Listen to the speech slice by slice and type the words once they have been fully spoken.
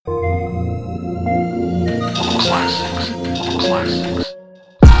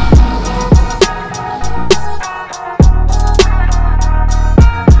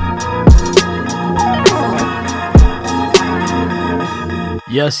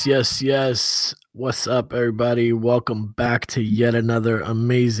Yes. What's up, everybody? Welcome back to yet another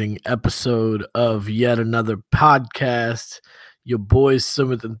amazing episode of yet another podcast. Your boys,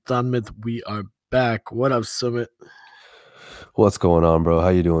 Sumit and Thunmith, we are back. What up, Sumit? What's going on, bro? How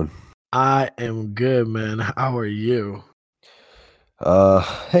you doing? I am good, man. How are you?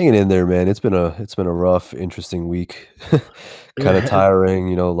 Hanging in there, man. It's been a rough, interesting week. Kind of Yeah,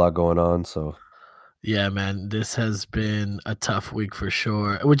 tiring, a lot going on. So yeah, man. This has been a tough week for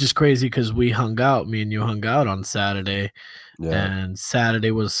sure, which is crazy because me and you hung out on Saturday, yeah, and Saturday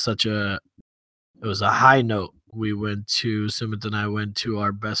was it was a high note. Sumit and I went to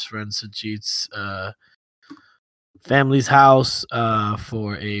our best friend Sajid's family's house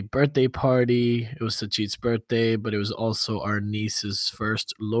for a birthday party. It was Sajid's birthday, but it was also our niece's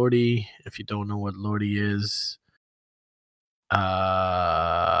first Lordy. If you don't know what Lordy is,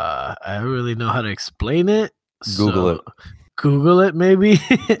 I don't really know how to explain it. Google So it. Google it maybe.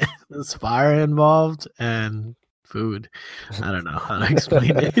 There's fire involved and food. I don't know how to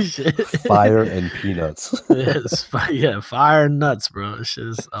explain it. Fire and peanuts. Fire and nuts, bro. It's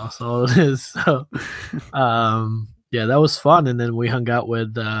just that's all it is. So, yeah, that was fun. And then we hung out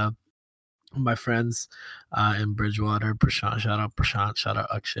with my friends in Bridgewater. Prashant, shout out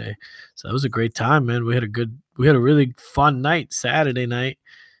Akshay. So it was a great time, man. We had a really fun night, Saturday night,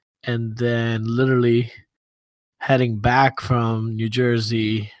 and then literally heading back from New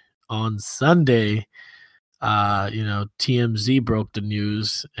Jersey on Sunday. TMZ broke the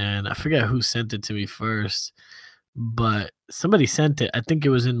news, and I forget who sent it to me first, but somebody sent it. I think it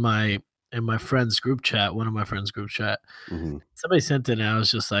was in my friend's group chat, one of my friends' group chat. hmm Somebody sent it, and I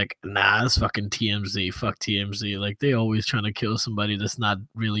was just like, "Nah, it's fucking TMZ. Fuck TMZ. Like they always trying to kill somebody that's not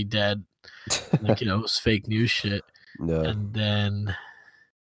really dead. Like it's fake news shit." Yeah. And then,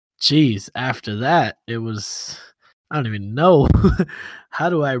 geez, after that, it was. I don't even know. How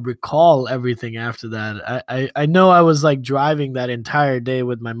do I recall everything after that? I know I was like driving that entire day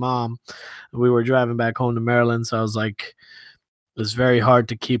with my mom. We were driving back home to Maryland, so I was like, it was very hard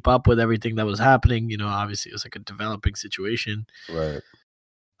to keep up with everything that was happening. Obviously it was like a developing situation. Right.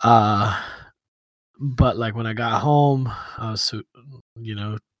 Uh, but like when I got home, I was,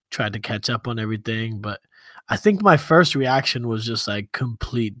 tried to catch up on everything. But I think my first reaction was just like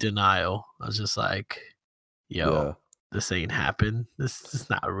complete denial. I was just like, yo, Yeah. this ain't happened. This is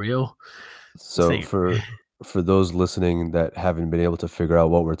not real. This So ain't. for those listening that haven't been able to figure out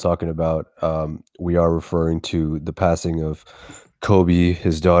what we're talking about, we are referring to the passing of Kobe,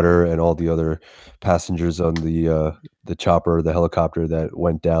 his daughter, and all the other passengers on the chopper, the helicopter that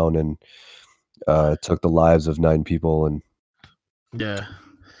went down and took the lives of 9 people. And Yeah.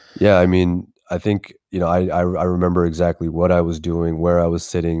 yeah, I mean, I think I remember exactly what I was doing, where I was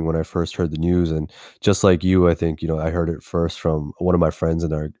sitting when I first heard the news, and just like you, I think I heard it first from one of my friends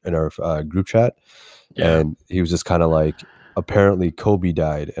in our group chat, Yeah. and he was just kind of like, apparently Kobe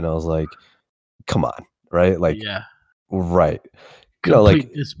died, and I was like, come on, right? Like, Yeah. right, like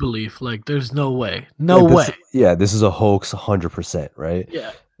Complete disbelief. Like there's no way. No like this, way. yeah, this is a hoax, 100%, right?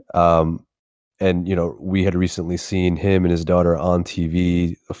 Yeah. Um, and we had recently seen him and his daughter on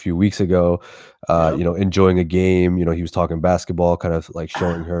TV a few weeks ago, Yep. enjoying a game. He was talking basketball, kind of like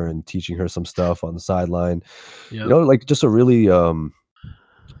showing her and teaching her some stuff on the sideline. Yep. Like just a really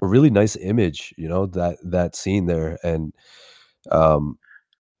nice image, that scene there. And um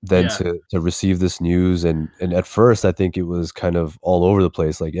then Yeah. to receive this news, and at first I think it was kind of all over the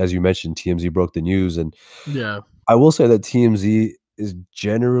place. Like as you mentioned, TMZ broke the news, and Yeah. I will say that TMZ is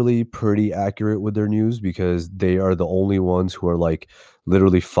generally pretty accurate with their news because they are the only ones who are like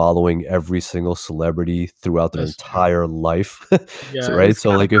literally following every single celebrity throughout their That's true. entire life. So, Yeah, right? it's So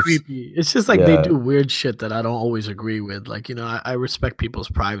kinda like if creepy. It's just like they yeah, do weird shit that I don't always agree with. Like, I respect people's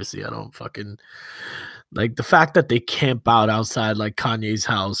privacy. I don't fucking like the fact that they camp out outside like Kanye's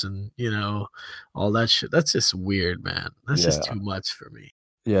house and, all that shit. That's just weird, man. That's just yeah, too much for me.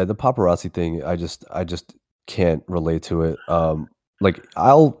 yeah, the paparazzi thing, I just can't relate to it. Like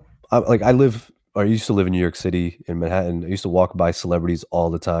I used to live in New York City in Manhattan. I used to walk by celebrities all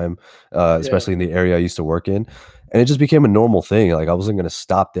the time, Yeah. especially in the area I used to work in. And it just became a normal thing. Like I wasn't gonna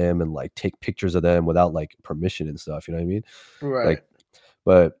stop them and like take pictures of them without like permission and stuff. You know what I mean? Right. Like,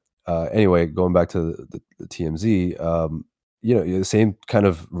 but anyway, going back to the TMZ, the same kind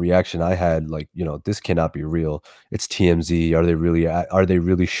of reaction I had. Like, this cannot be real. It's TMZ. Are they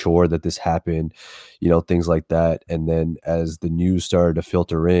really sure that this happened? Things like that. And then as the news started to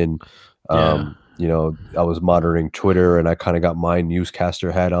filter in, Yeah. I was monitoring Twitter, and I kind of got my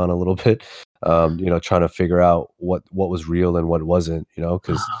newscaster hat on a little bit, trying to figure out what was real and what wasn't,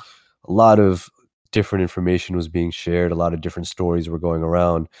 because Uh-huh. a lot of different information was being shared, a lot of different stories were going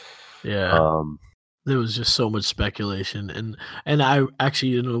around. Yeah. Um, There was just so much speculation, and I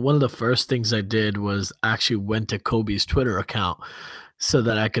actually, one of the first things I did was actually went to Kobe's Twitter account so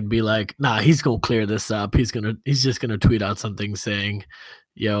that I could be like, "Nah, he's gonna clear this up. He's just gonna tweet out something saying,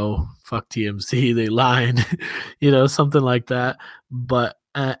 yo, fuck TMC, they lying,' something like that." But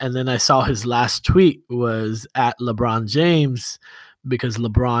and then I saw his last tweet was at LeBron James because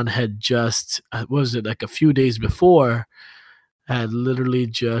LeBron had just what was it, like a few days before, had literally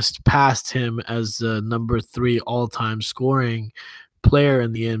just passed him as the number 3 all-time scoring player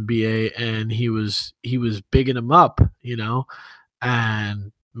in the NBA, and he was bigging him up.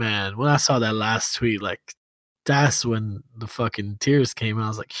 And man, when I saw that last tweet, like that's when the fucking tears came. I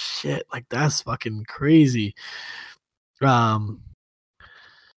was like, shit, like that's fucking crazy. Um,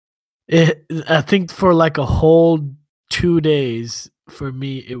 I think for like a whole 2 days, for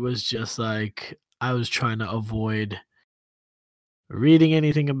me, it was just like I was trying to avoid reading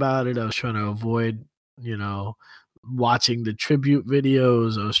anything about it. I was trying to avoid, you know, watching the tribute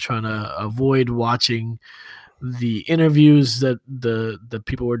videos. I was trying to avoid watching the interviews that the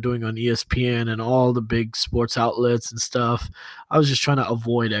people were doing on ESPN and all the big sports outlets and stuff. I was just trying to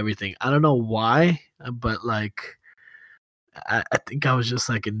avoid everything. I don't know why, but like I think I was just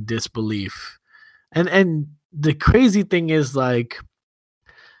like in disbelief. And the crazy thing is like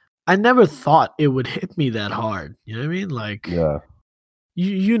I never thought it would hit me that hard. You know what I mean? Like yeah,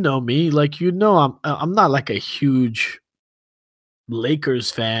 you know me, like I'm not like a huge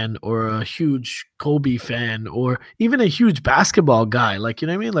Lakers fan or a huge Kobe fan or even a huge basketball guy. Like, you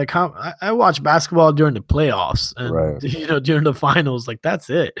know what I mean? Like how I watch basketball during the playoffs and right. during the finals, like that's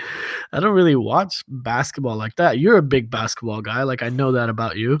it. I don't really watch basketball like that. You're a big basketball guy, like I know that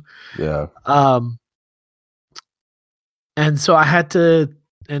about you. Yeah. Um and so I had to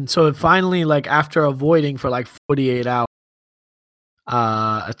and so it finally, like after avoiding for like 48 hours,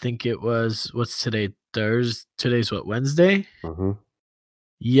 I think it was what's today? Thursday. Today's what, Wednesday? Mhm.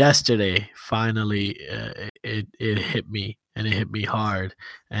 Yesterday, finally, it hit me, and it hit me hard,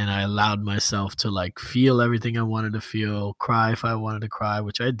 and I allowed myself to like feel everything I wanted to feel, cry if I wanted to cry,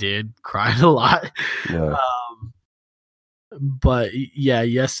 which I did, cried a lot. Yeah. Um, but yeah,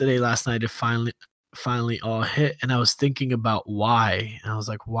 yesterday, last night, it finally all hit, and I was thinking about why, and I was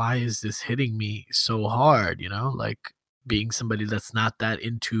like, why is this hitting me so hard? Like being somebody that's not that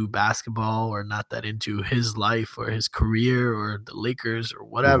into basketball or not that into his life or his career or the Lakers or Mhm.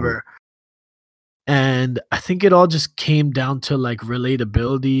 whatever. And I think it all just came down to like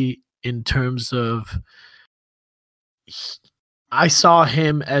relatability in terms of h- I saw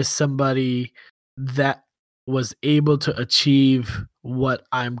him as somebody that was able to achieve what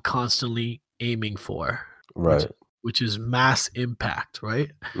I'm constantly aiming for, which Right. which is mass impact,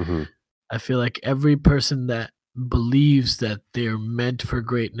 right? Mhm. I feel like every person that believes that they're meant for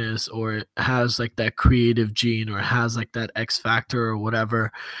greatness or has like that creative gene or has like that X factor or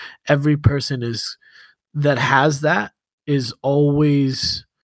whatever, every person is that has that is always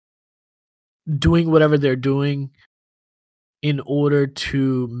doing whatever they're doing in order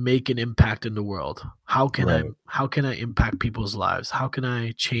to make an impact in the world. Right. How can I impact people's lives? How can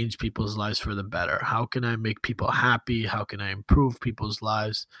I change people's lives for the better? How can I make people happy? How can I improve people's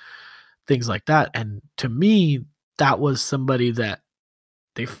lives? Things like that. And to me, that was somebody that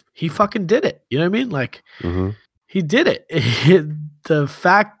he fucking did it. You know what I mean? Like Mhm. he did it. The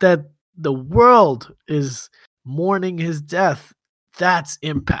fact that the world is mourning his death, that's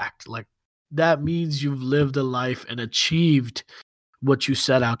impact. Like that means you've lived a life and achieved what you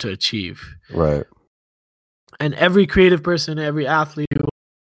set out to achieve. Right. And every creative person, every athlete,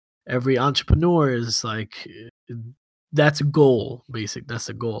 every entrepreneur is like that's a goal, basic. That's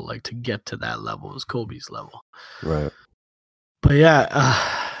a goal, like to get to that level is Kobe's level. Right. But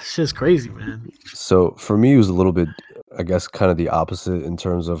yeah, it's just crazy, man. So for me, it was a little bit, I guess, kind of the opposite in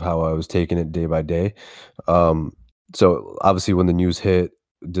terms of how I was taking it day by day. Um, so obviously, when the news hit,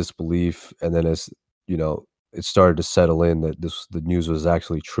 disbelief, and then as you know, it started to settle in that the news was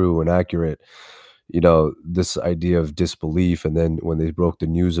actually true and accurate. This idea of disbelief, and then when they broke the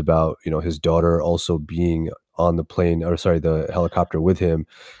news about his daughter also being on the plane, or sorry, the helicopter with him,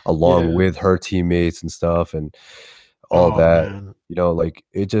 along Yeah. with her teammates and stuff, and all Oh that. man. Like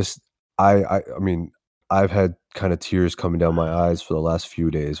it just I mean, I've had kind of tears coming down my eyes for the last few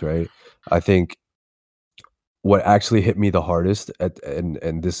days, right? I think what actually hit me the hardest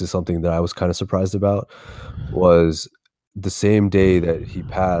and this is something that I was kind of surprised about was the same day that he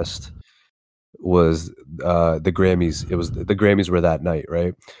passed was the Grammys. It was the Grammys were that night,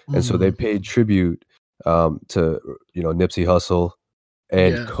 right? And so they Mm, paid tribute to Nipsey Hussle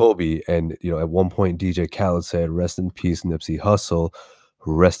and Yeah. Kobe. And, at one point, DJ Khaled said, "Rest in peace, Nipsey Hussle.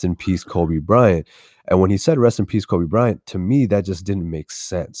 Rest in peace, Kobe Bryant." And when he said, "Rest in peace, Kobe Bryant," to me, that just didn't make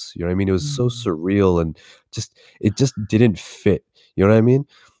sense. You know what I mean? It was so Mm. surreal and it just didn't fit. You know what I mean?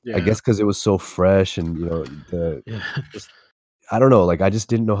 I Yeah. guess because it was so fresh and, the Yeah. just I don't know, like, I just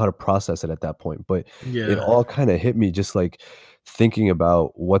didn't know how to process it at that point, but it Yeah. all kinda hit me just, like, thinking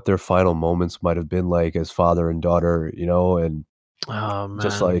about what their final moments might have been like as father and daughter, and Oh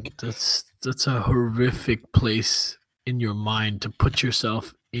just man, like that's a horrific place in your mind to put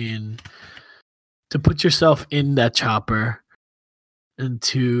yourself in that chopper and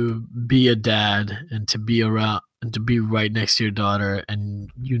to be a dad and to be around and to be right next to your daughter and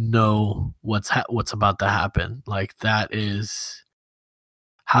what's about to happen. Like that is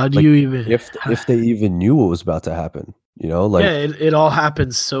how do like, you even if they even knew what was about to happen, Yeah, like it all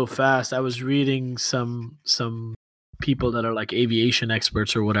happens so fast. I was reading some people that are like aviation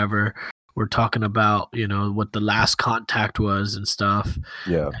experts or whatever were talking about, what the last contact was and stuff.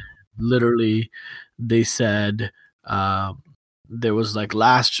 yeah, Literally, they said um, there was like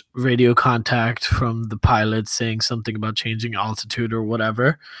last radio contact from the pilot saying something about changing altitude or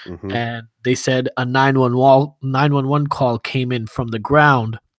whatever, mhm, and they said a 911 call came in from the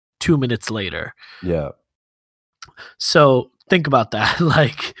ground 2 minutes later. yeah. So think about that.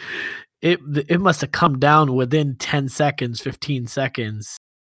 Like it it must have come down within 10 seconds, 15 seconds,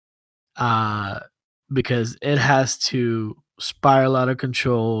 uh, because it has to spiral out of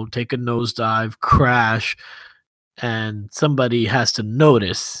control, take a nosedive, crash, and somebody has to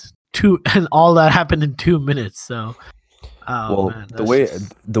notice. Two and all that happened in 2 minutes. So, oh Well, man, the that's way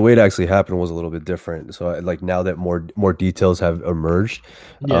just the way it actually happened was a little bit different. So, like now that more details have emerged,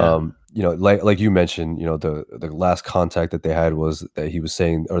 yeah, like you mentioned, the last contact that they had was that he was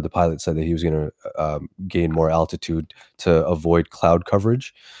saying, or the pilot said that he was going to gain more altitude to avoid cloud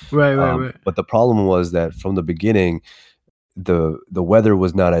coverage. right, right, right. But the problem was that from the beginning, the weather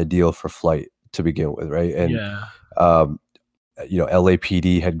was not ideal for flight to begin with, right? And Yeah, um,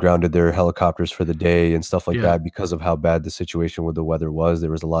 LAPD had grounded their helicopters for the day and stuff like yeah, that because of how bad the situation with the weather was.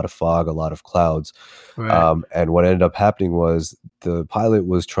 There was a lot of fog, a lot of clouds. right. And what ended up happening was the pilot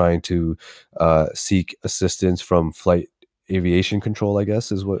was trying to seek assistance from flight aviation control, I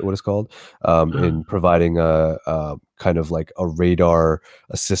guess is what it's called, Uh, in providing a kind of like a radar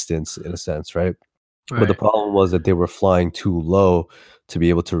assistance in a sense, right? But the right. problem was that they were flying too low to be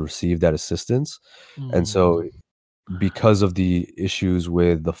able to receive that assistance. And so Mm, because of the issues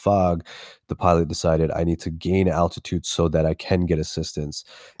with the fog, the pilot decided I need to gain altitude so that I can get assistance.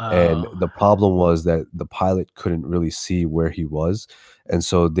 And oh, the problem was that the pilot couldn't really see where he was. And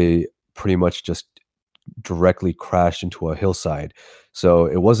so they pretty much just directly crashed into a hillside. So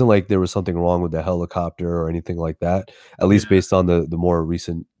it wasn't like there was something wrong with the helicopter or anything like that, at least yeah. based on the more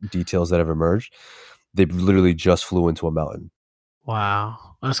recent details that have emerged. They literally just flew into a mountain.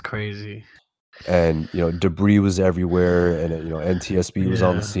 Wow, that's crazy. And debris was everywhere, and NTSB was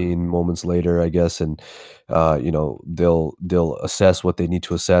on the Yeah, scene moments later, I guess. And they'll assess what they need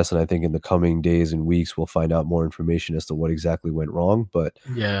to assess, and I think in the coming days and weeks we'll find out more information as to what exactly went wrong. But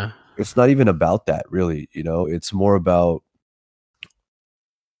yeah, it's not even about that, really. It's more about,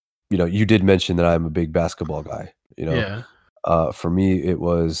 you did mention that I'm a big basketball guy. yeah. For me it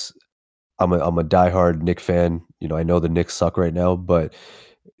was, I'm a diehard Knick fan. I know the Knicks suck right now, but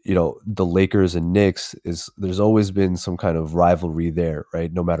the Lakers and Knicks, is there's always been some kind of rivalry there,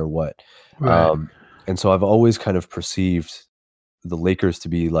 right? No matter what. Right, Um, and so I've always kind of perceived the Lakers to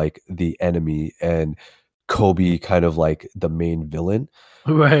be like the enemy and Kobe kind of like the main villain.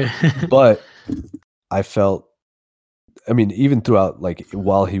 right. But I felt, I mean, even throughout, like,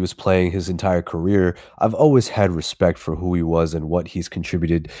 while he was playing his entire career, I've always had respect for who he was and what he's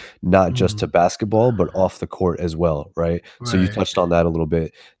contributed, not just to Mm, basketball, but off the court as well, right? So you right, touched on that a little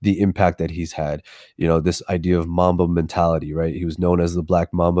bit, the impact that he's had, this idea of Mamba mentality, right? He was known as the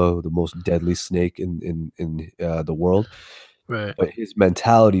Black Mamba, the most deadly snake in the world, right, but his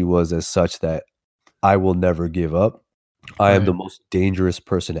mentality was as such that I will never give up. I am right, the most dangerous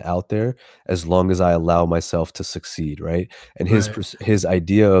person out there as long as I allow myself to succeed, right? And right. his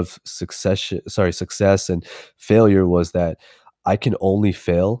idea of success and failure was that I can only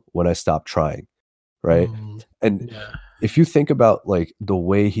fail when I stop trying, right? Mm, And yeah, if you think about like the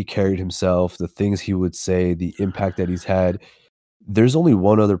way he carried himself, the things he would say, the impact that he's had, there's only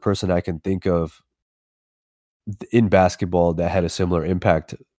one other person I can think of in basketball that had a similar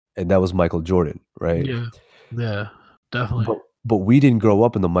impact, and that was Michael Jordan, right? yeah, yeah, definitely. But we didn't grow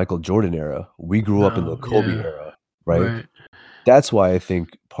up in the Michael Jordan era. We grew up in the No, Kobe yeah, era, right? right. That's why I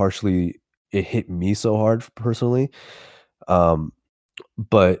think partially it hit me so hard personally. Um,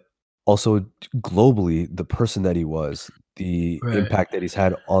 but also globally, the person that he was, the Right. impact that he's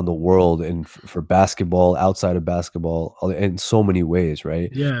had on the world and for basketball, outside of basketball, in so many ways, right?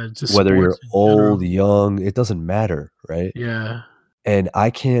 Yeah, just Whether you're sports in old, general. young, it doesn't matter, right? Yeah. And I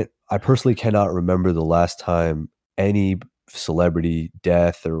personally cannot remember the last time any celebrity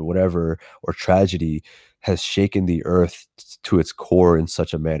death or whatever or tragedy has shaken the earth to its core in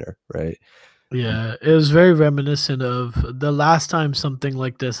such a manner, right? Yeah, it was very reminiscent of the last time something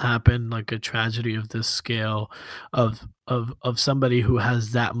like this happened, like a tragedy of this scale of somebody who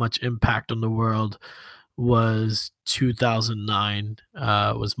has that much impact on the world was 2009,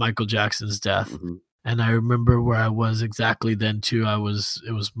 was Michael Jackson's death. Mhm. And I remember where I was exactly then too. It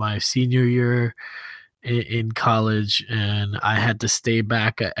was my senior year in college, and I had to stay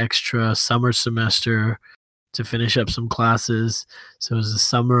back an extra summer semester to finish up some classes. So it was the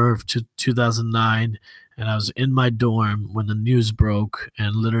summer of 2009, and I was in my dorm when the news broke,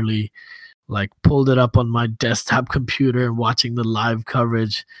 and literally like pulled it up on my desktop computer and watching the live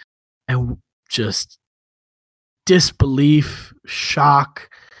coverage, and just disbelief, shock,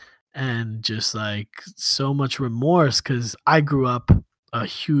 and just like so much remorse because I grew up a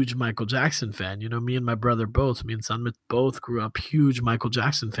huge Michael Jackson fan. You know, me and my brother both, me and Sunmit both grew up huge Michael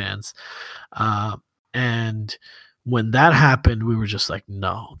Jackson fans. Uh, and when that happened, we were just like,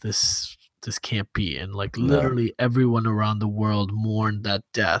 no, this can't be. And like Yeah. literally everyone around the world mourned that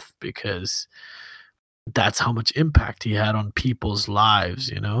death because that's how much impact he had on people's lives,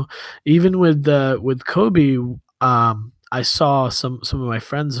 you know? Even with Kobe, I saw some of my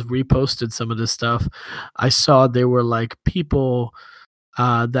friends reposted some of this stuff. I saw there were like people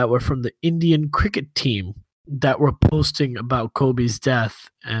that were from the Indian cricket team that were posting about Kobe's death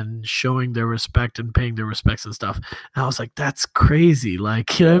and showing their respect and paying their respects and stuff. And I was like, that's crazy.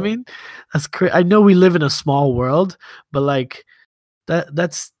 Like, you know what I Yeah. mean? That's crazy. I know we live in a small world, but like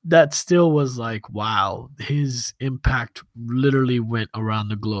that still was like, wow, his impact literally went around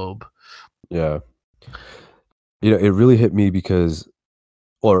the globe. Yeah. It really hit me because,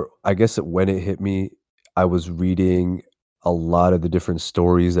 or I guess when it hit me, I was reading a lot of the different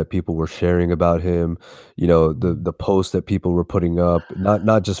stories that people were sharing about him, Mm. the posts that people were putting up,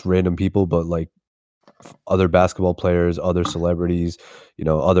 not just random people, but like other basketball players, other celebrities,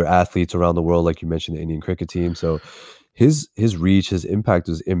 other athletes around the world, like you mentioned, the Indian cricket team. So his reach, his impact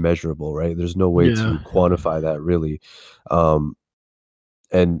was immeasurable, right? There's no way Yeah. to quantify that really. Um,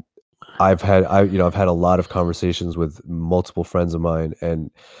 and I've had a lot of conversations with multiple friends of mine,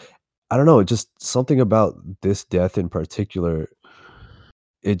 and I don't know, just something about this death in particular,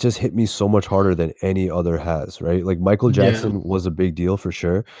 it just hit me so much harder than any other has, right? Like, Michael Yeah. Jackson was a big deal for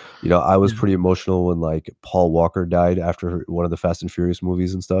sure. I was Yeah. pretty emotional when, like, Paul Walker died after one of the Fast and Furious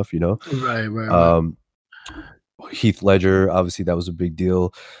movies and stuff, you know? Right, right, right. Um, Heath Ledger, obviously, that was a big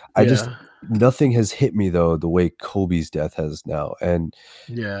deal. I just Yeah. Nothing has hit me, though, the way Kobe's death has now, and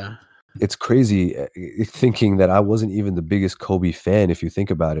Yeah. it's crazy, thinking that I wasn't even the biggest Kobe fan if you think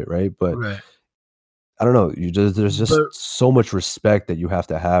about it, right? But Right. I don't know, there's just But so much respect that you have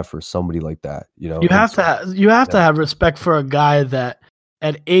to have for somebody like that, and so you have yeah, to have respect for a guy that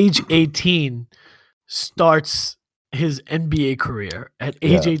at age 18 starts his NBA career at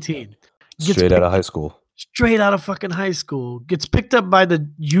age yeah, 18. Gets straight out of picked high up school. straight out of fucking high school, gets picked up by the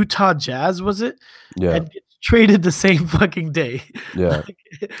Utah Jazz, was it? Yeah, And gets traded the same fucking day. yeah,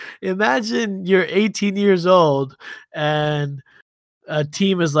 Like, imagine you're 18 years old and a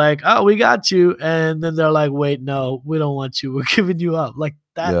team is like, "Oh, we got you," and then they're like, "Wait, no, we don't want you. We're giving you up." Like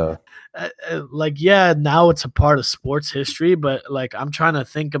that. yeah. Like, yeah, now it's a part of sports history, but like I'm trying to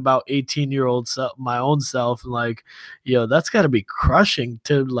think about 18-year-old self, my own self, and like, yo, that's got to be crushing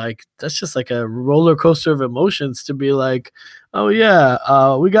to like. That's just like a roller coaster of emotions to be like, "Oh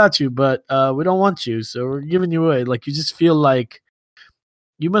yeah, we got you, but we don't want you, so we're giving you away." Like you just feel like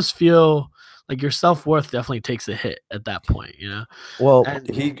you must feel like your self worth definitely takes a hit at that point, you know, Well, and.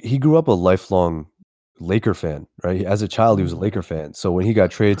 he grew up a lifelong Laker fan, right? As a child, he was a Mm. Laker fan, so when he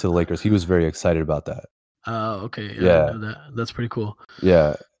got traded to the Lakers, he was very excited about that. Oh, okay. Yeah, I didn't Yeah, know that. That's pretty cool.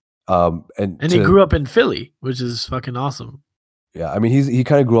 yeah, and And he to grew up in Philly, which is fucking awesome. yeah, I mean, he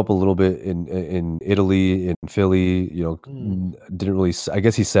kinda grew up a little bit in Italy, in Philly, Mm, didn't really I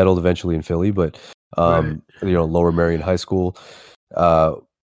guess he settled eventually in Philly, but, right. Lower Merion High School, uh,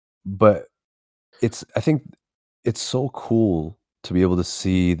 but I think it's so cool to be able to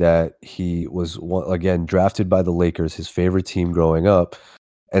see that he was again, drafted by the Lakers, his favorite team growing up,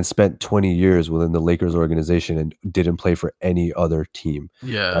 and spent 20 years within the Lakers organization and didn't play for any other team,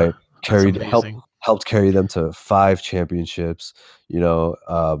 Yeah, right? that's Carried amazing. helped carry them to 5 championships,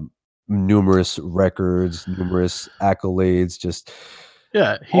 numerous records, numerous accolades, just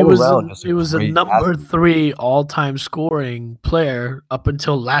Yeah, he all was around, an just a he was a great number athlete. 3 all-time scoring player up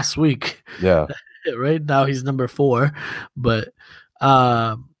until last week. Yeah, Right now he's number 4, but,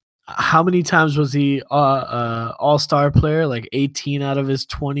 um, how many times was he all-star player? Like 18 out of his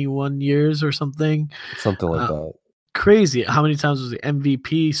 21 years or something? something like Uh, that. Crazy. How many times was he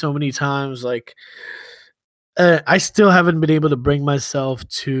MVP? So many times, like, I still haven't been able to bring myself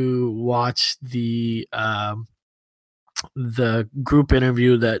to watch the group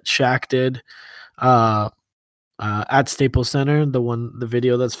interview that Shaq did, uh at Staples Center, the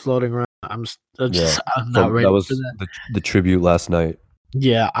video that's floating around. Yeah, I'm not from that ready for was that. the tribute last night.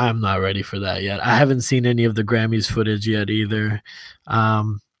 Yeah, I'm not ready for that yet. I haven't seen any of the Grammys footage yet either.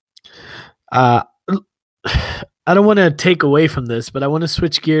 Um, uh, I don't wanna take away from this, but I wanna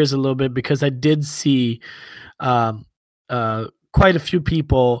switch gears a little bit because I did see, um, quite a few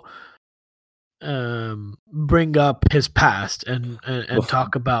people, bring up his past and Bef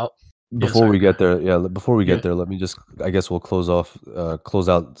talk about. Yeah, Before sorry, we go get ahead. there, yeah, before we Yeah, get there, let me just I guess we'll close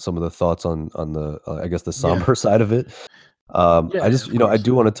out some of the thoughts on the, I guess, the yeah, somber side of it. yeah, I yeah, just, of I course.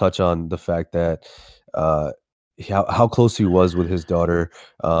 do wanna touch on the fact that, uh, how close he was with his daughter,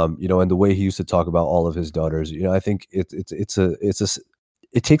 and the way he used to talk about all of his daughters. I think it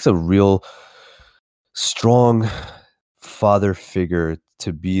takes a real strong father figure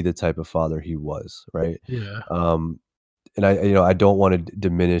to be the type of father he was, right? Yeah, Um, and I don't wanna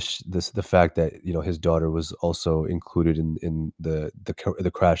diminish the fact that, his daughter was also included in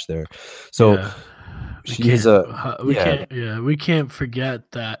the crash there. So, yeah. We she is can't a we yeah, can't yeah, we can't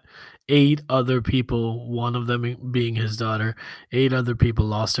forget that 8 other people, one of them being his daughter, 8 other people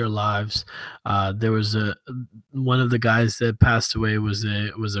lost their lives. There was one of the guys that passed away was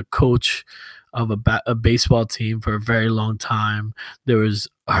a coach of a baseball team for a very long time. There was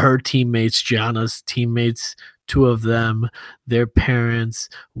her teammates, Gianna's teammates, 2 of them, their parents,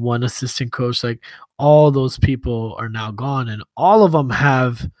 one assistant coach, like, all those people are now gone, and all of them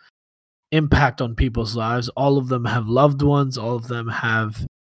have impact on people's lives. All of them have loved ones. All of them have,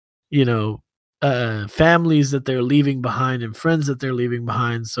 you know, families that they're leaving behind and friends that they're leaving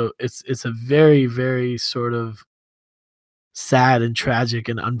behind. So it's a very very sort of sad and tragic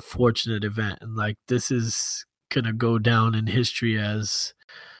and unfortunate event. And like this is gonna go down in history as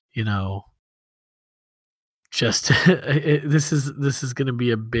you know just this is gonna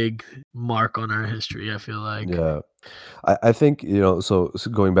be a big mark on our history. I feel like. yeah. I think, so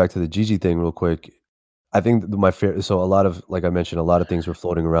going back to the Gigi thing real quick, I think my fair so a lot of, like I mentioned, a lot of things were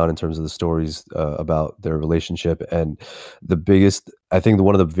floating around in terms of the stories, about their relationship, and I think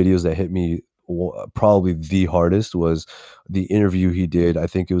one of the videos that hit me probably the hardest was the interview he did. I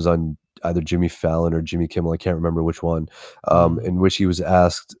think it was on either Jimmy Fallon or Jimmy Kimmel. I can't remember which one, Mm, in which he was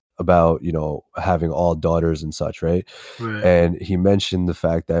asked about, having all daughters and such, right? right, And he mentioned the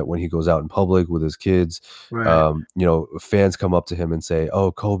fact that when he goes out in public with his kids, right. fans come up to him and say,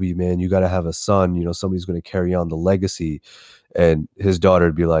 "Oh, Kobe, man, you got to have a son. Somebody's going to carry on the legacy." And his daughter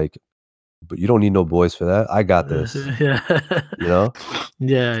would be like, "But you don't need no boys for that. I got this." Yeah. You know?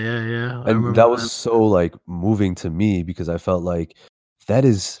 Yeah, yeah, yeah. I And remember that was that. so, like, moving to me because I felt like that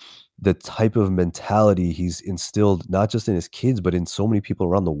is the type of mentality he's instilled not just in his kids, but in so many people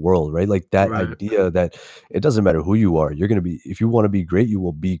around the world, right? Like, that Right, idea that it doesn't matter who you are, you're gonna be if you wanna be great, you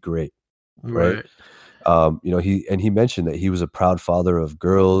will be great, right? right, He mentioned that he was a proud father of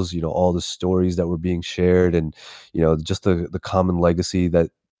girls, all the stories that were being shared and, just the common legacy that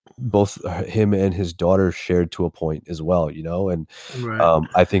both him and his daughter shared to a point as well, and right.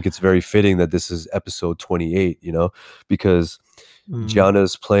 I think it's very fitting that this is episode 28, because Mm,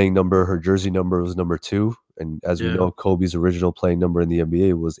 Gianna's playing number, her jersey number was number 2, and as we yeah. know, Kobe's original playing number in the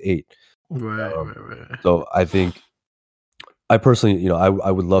NBA was 8. Right, Um, right, right. so I think I personally, I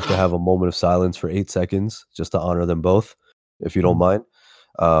would love to have a moment of silence for 8 seconds just to honor them both, if you don't Mm. mind.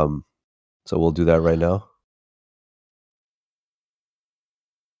 Um, so we'll do that right now.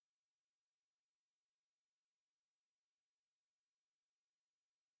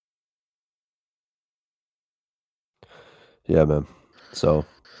 Yeah, man. So,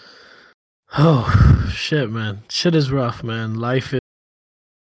 Oh, shit, man. Shit is rough, man. Life is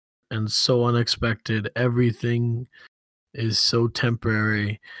and so unexpected. Everything is so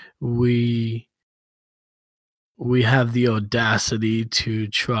temporary. We we have the audacity to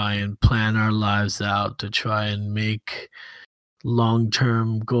try and plan our lives out, to try and make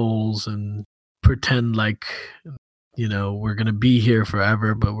long-term goals and pretend like we're going to be here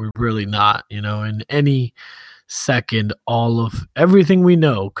forever, but we're really not. In any second, all of everything we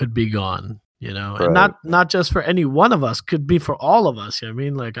know could be gone. and Right. not just for any one of us, could be for all of us. I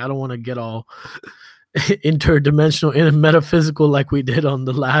mean, like, I don't want to get all interdimensional and metaphysical like we did on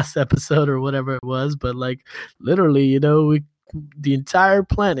the last episode or whatever it was, but like literally, the entire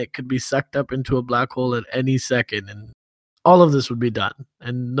planet could be sucked up into a black hole at any second, and all of this would be done,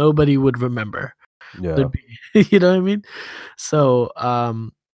 and nobody would remember. Yeah. There'd be, you know what I mean? So,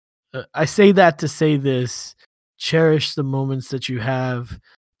 I say that to say this: cherish the moments that you have,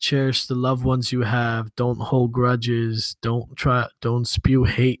 cherish the loved ones you have. Don't hold grudges. Don't spew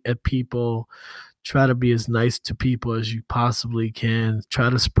hate at people. Try to be as nice to people as you possibly can. Try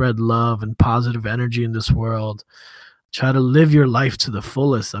to spread love and positive energy in this world. Try to live your life to the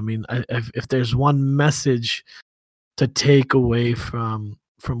fullest. I mean, if there's one message to take away from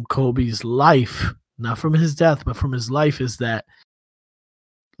Kobe's life, not from his death, but from his life, is that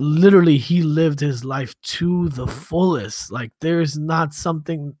literally he lived his life to the fullest. Like, there's not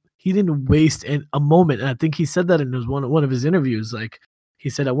something he didn't waste in a moment. And I think he said that in one of his interviews. Like, he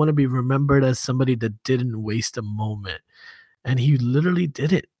said, I want to be remembered as somebody that didn't waste a moment. And he literally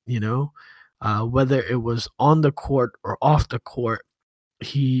did it, whether it was on the court or off the court.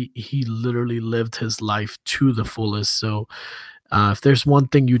 He literally lived his life to the fullest. So if there's one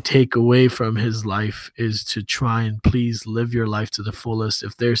thing you take away from his life, is to try and please live your life to the fullest.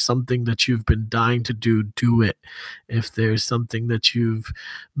 If there's something that you've been dying to do, do it. If there's something that you've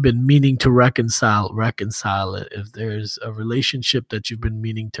been meaning to reconcile, reconcile it. If there's a relationship that you've been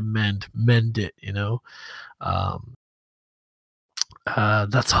meaning to mend it. Um,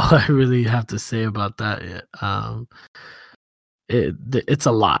 that's all I really have to say about that. It's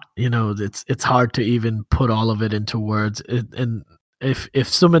a lot. It's hard to even put all of it into words. And if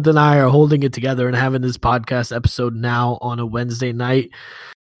Sumit and I are holding it together and having this podcast episode now on a Wednesday night,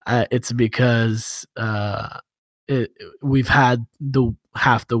 it's because we've had the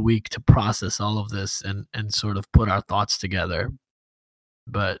half the week to process all of this and sort of put our thoughts together.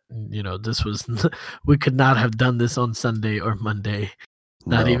 But this was we could not have done this on Sunday or Monday,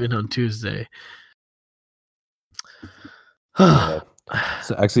 not No. even on Tuesday. Yeah.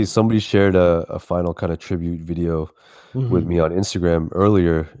 So actually, somebody shared a final kind of tribute video with Mhm. me on Instagram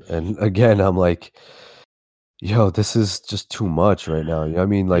earlier, and again, I'm like, "Yo, this is just too much right now." I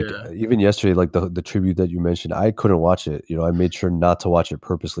mean, like Yeah, even yesterday, like the tribute that you mentioned, I couldn't watch it. I made sure not to watch it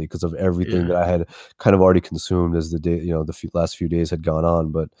purposely because of everything yeah, that I had kind of already consumed as the day, last few days had gone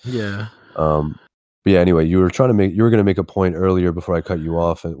on. yeah. Um, but yeah, anyway, you were gonna make a point earlier before I cut you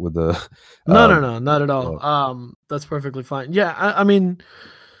off with the, No, no, um, no, not at yeah, all. That's perfectly fine. Yeah, I mean,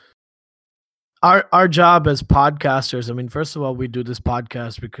 our job as podcasters. I mean, first of all, we do this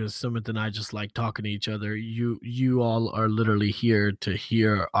podcast because Sumit and I just like talking to each other. You all are literally here to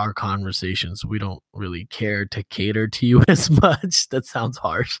hear our conversations. We don't really care to cater to you as much. That sounds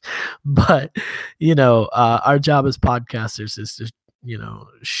harsh, but our job as podcasters is to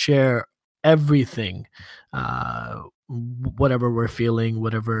share everything, whatever we're feeling,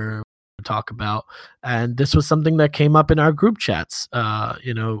 whatever we talk about. And this was something that came up in our group chats.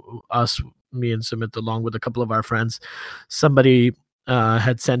 Us, me and Sumit, along with a couple of our friends. Somebody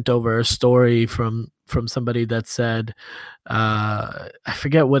had sent over a story from somebody that said, I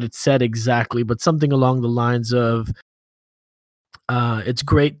forget what it said exactly, but something along the lines of, it's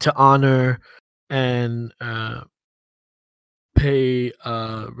great to honor and pay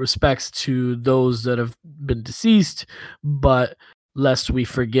respects to those that have been deceased, but lest we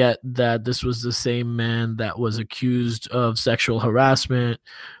forget that this was the same man that was accused of sexual harassment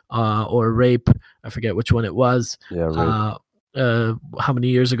or rape. I forget which one it was. yeah, rape. Uh, how many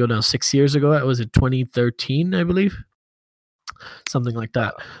years ago now? 6 years ago? Was it 2013? I believe, something like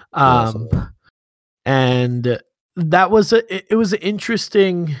that. Yeah, Um, so and that was it was an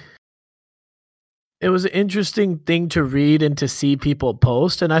interesting. It was an interesting thing to read and to see people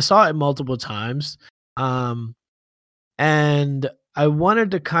post, and I saw it multiple times. Um, and I wanted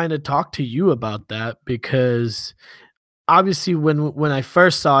to kind of talk to you about that because obviously when I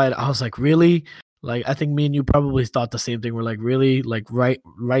first saw it, I was like, really? Like, I think me and you probably thought the same thing. We're like, really? Like, right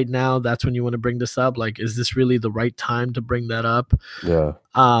now, that's when you want to bring this up? Like, is this really the right time to bring that up? yeah.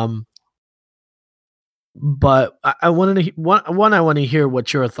 Um, but I wanted to one, I want to hear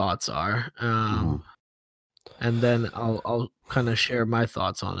what your thoughts are. Mhm. And then I'll kind of share my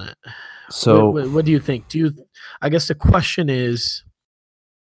thoughts on it. So What do you think? I guess the question is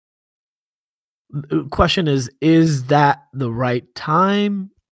that the right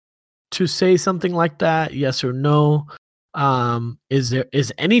time to say something like that? Yes or no?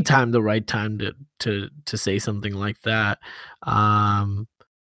 Is any time the right time to say something like that? Um,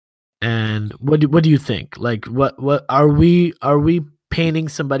 and what do you think? Like, what are we painting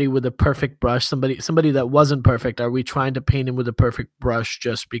somebody with a perfect brush, somebody that wasn't perfect? Are we trying to paint him with a perfect brush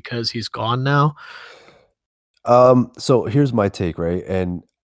just because he's gone now? So here's my take, right? And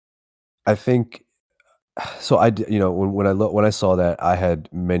I think so you know, when I saw that, I had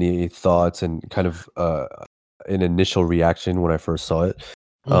many thoughts and kind of an initial reaction when I first saw it.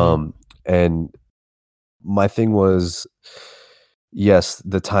 Mhm, And my thing was, yes,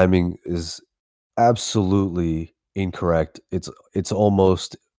 the timing is absolutely incorrect. It's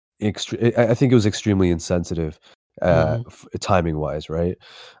almost I think it was extremely insensitive, mhm, timing-wise, right?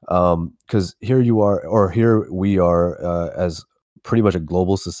 Because here you are, or here we are, as pretty much a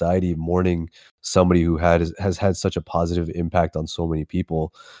global society mourning somebody who has had such a positive impact on so many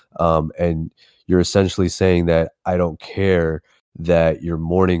people, and you're essentially saying that, "I don't care that you're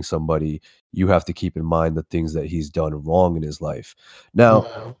mourning somebody, you have to keep in mind the things that he's done wrong in his life." Now,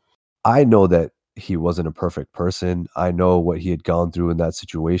 mhm, I know that he wasn't a perfect person. I know what he had gone through in that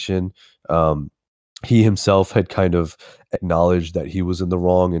situation. Um, he himself had kind of acknowledged that he was in the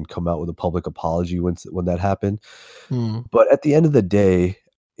wrong and come out with a public apology when that happened. mhm, But at the end of the day,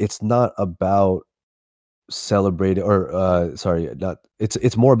 it's not about celebrating, or sorry, not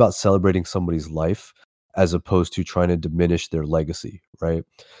it's more about celebrating somebody's life as opposed to trying to diminish their legacy, right?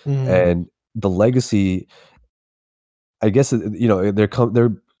 mhm, And the legacy, I guess, you know, there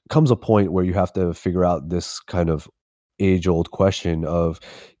comes a point where you have to figure out this kind of age-old question of,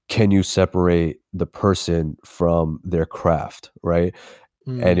 can you separate the person from their craft, right?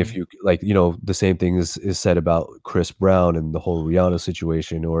 And if mhm. you like, you know, the same thing is said about Chris Brown and the whole Rihanna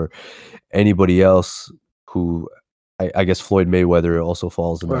situation, or anybody else who, I guess Floyd Mayweather also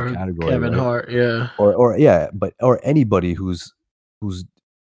falls in that Or category, Kevin right? Hart, yeah. Or yeah, but or anybody who's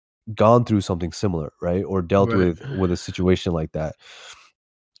gone through something similar, right? Or dealt Right. with a situation like that.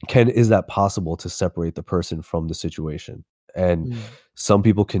 Is that possible to separate the person from the situation? And Mm. some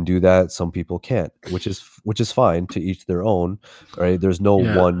people can do that, some people can't, which is fine, to each their own, right? There's no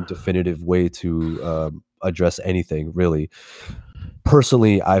Yeah. one definitive way to address anything, really.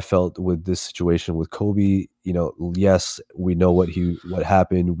 Personally, I felt with this situation with Kobe, you know, yes, we know what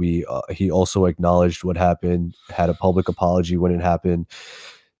happened. He also acknowledged what happened, had a public apology when it happened,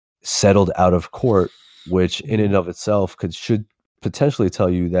 settled out of court, which in and Mhm. of itself should potentially tell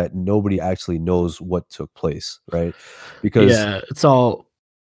you that nobody actually knows what took place, right? Because Yeah, it's all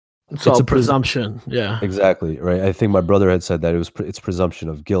it's a pres presumption, yeah. exactly, right? I think my brother had said that it's presumption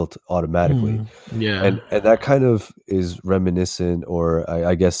of guilt automatically. Mhm. Yeah. And that kind of is reminiscent, or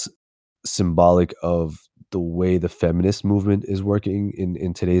I guess symbolic of the way the feminist movement is working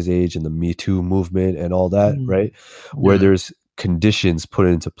in today's age, and the Me Too movement and all that, Mhm. right? Where Yeah. there's conditions put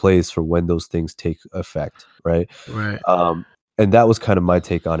into place for when those things take effect, right? Right. Um, and that was kind of my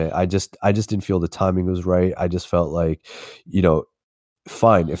take on it. I just didn't feel the timing was right. I just felt like, you know,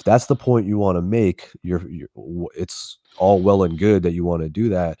 fine, if that's the point you want to make, it's all well and good that you want to do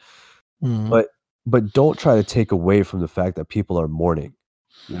that, Mhm. but don't try to take away from the fact that people are mourning.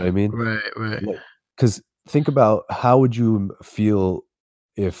 You know what I mean? Right, right, Like, 'cause think about, how would you feel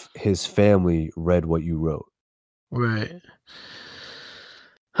if his family read what you wrote? right.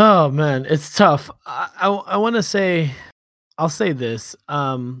 Oh, man, it's tough. I wanna say I'll say this,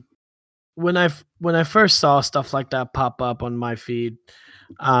 when I first saw stuff like that pop up on my feed,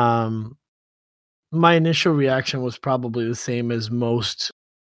 um, my initial reaction was probably the same as most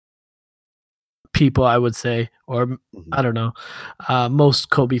people, I would say, or I Mhm. don't know, most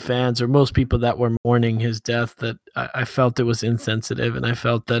Kobe fans or most people that were mourning his death. That I felt it was insensitive, and I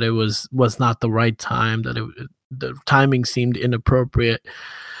felt that it was not the right time. The timing seemed inappropriate.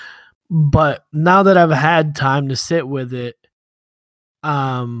 But now that I've had time to sit with it,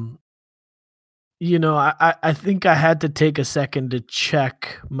 um, I think I had to take a second to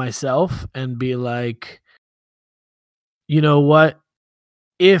check myself and be like, you know what?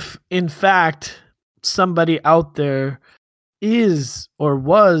 If in fact somebody out there is or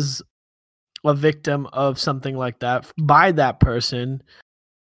was a victim of something like that by that person,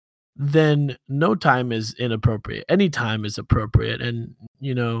 then no time is inappropriate. Any time is appropriate. And,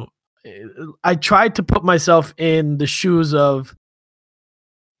 eh, I tried to put myself in the shoes of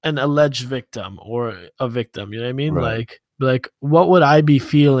an alleged victim or a victim. You know what I mean? Right. Like what would I be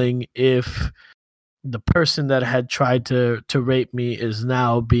feeling if the person that had tried to rape me is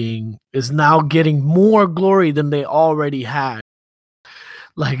now getting more glory than they already had.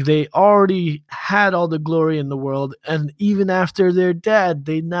 Like, they already had all the glory in the world, and even after they're dead,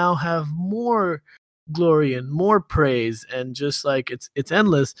 they now have more glory and more praise, and just, like, it's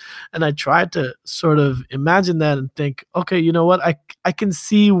endless. And I tried to sort of imagine that and think, "Okay, you know what? I can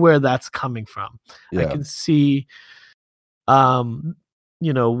see where that's coming from. I Yeah. can see,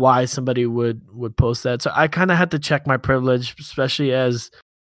 why somebody would post that. So I kind of had to check my privilege, especially as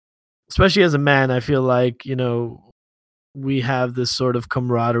a man. I feel like, we have this sort of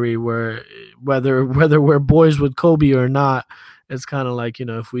camaraderie where whether we're boys with Kobe or not, it's kind of like,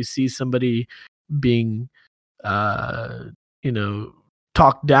 if we see somebody being uh you know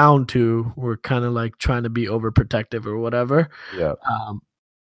talked down to, we're kind of like trying to be overprotective or whatever. Yeah. um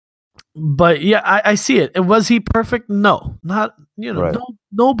but yeah, I see it. And was he perfect? No, not, Right. no,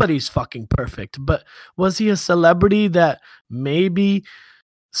 nobody's fucking perfect. But was he a celebrity that maybe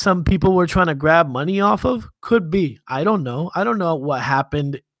some people were trying to grab money off of? Could be. I don't know what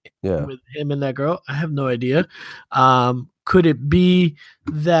happened Yeah. with him and that girl. I have no idea. Could it be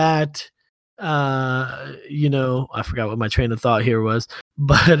that I forgot what my train of thought here was,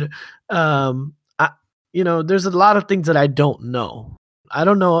 but I there's a lot of things that I don't know. I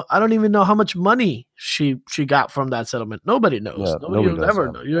don't know. I don't even know how much money she got from that settlement. Nobody knows. Yeah. Nobody Nobody will does ever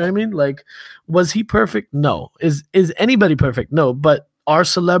that. know. You know what I mean? Like, was he perfect? No. Is anybody perfect? No. But are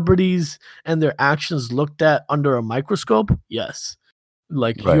celebrities and their actions looked at under a microscope? Yes.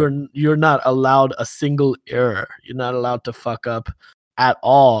 Like, Right. you're not allowed a single error. You're not allowed to fuck up at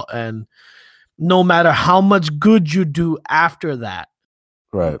all. And no matter how much good you do after that,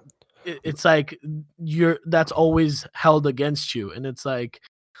 Right. it's like that's always held against you. And it's like,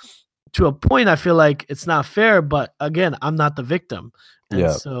 to a point, I feel like it's not fair, but again, I'm not the victim. And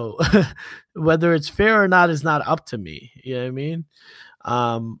Yeah. so whether it's fair or not is not up to me. You know what I mean?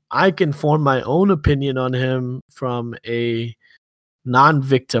 I can form my own opinion on him from a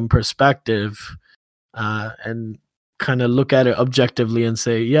non-victim perspective, and kind of look at it objectively and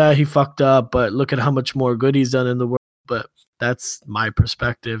say, yeah, he fucked up, but look at how much more good he's done in the world. But that's my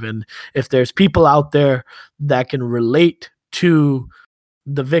perspective. And if there's people out there that can relate to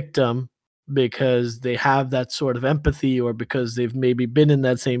the victim because they have that sort of empathy, or because they've maybe been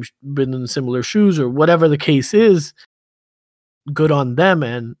in similar shoes, or whatever the case is, good on them,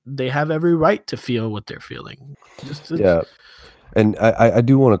 and they have every right to feel what they're feeling. Just it's Yeah. And I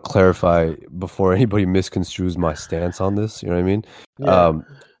do want to clarify before anybody misconstrues my stance on this. You know what I mean? Yeah. Um,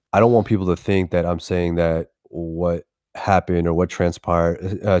 I don't want people to think that I'm saying that what happened or what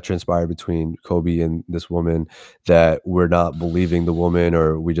transpired between Kobe and this woman, that we're not believing the woman,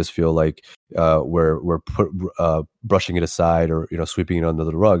 or we just feel like we're brushing it aside, or sweeping it under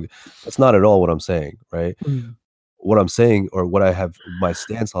the rug. That's not at all what I'm saying, right? Mm. What I'm saying, or what I have my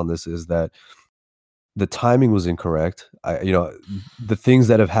stance on this, is that the timing was incorrect. The things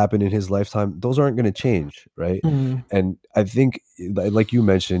that have happened in his lifetime, those aren't going to change, right? Mm. And I think, like you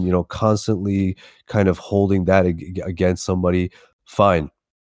mentioned, constantly kind of holding that against somebody. Fine,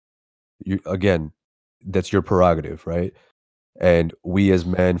 again, that's your prerogative, right? And we as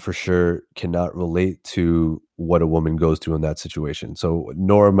men for sure cannot relate to what a woman goes through in that situation. So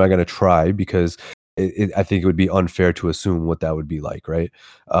nor am I going to try, because I think it would be unfair to assume what that would be like, right?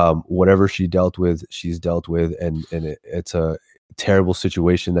 Whatever she dealt with, she's dealt with, and it's a terrible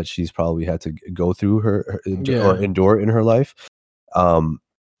situation that she's probably had to go through or Yeah. endure in her life. Um,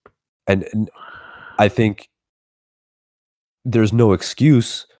 and I think there's no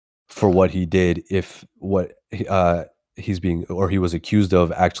excuse for what he did if what he's being, or he was accused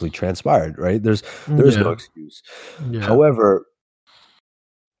of, actually transpired, right? There is no Yeah. excuse. Yeah. However,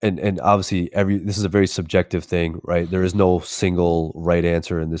 and obviously this is a very subjective thing, right? There is no single right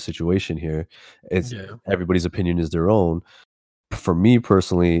answer in this situation here. It's Yeah. everybody's opinion is their own. For me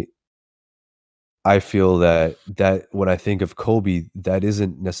personally, I feel that when I think of Kobe, that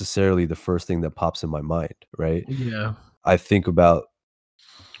isn't necessarily the first thing that pops in my mind, right? Yeah. I think about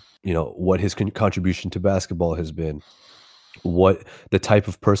what his contribution to basketball has been, what the type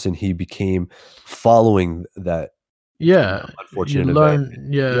of person he became following that Yeah. unfortunate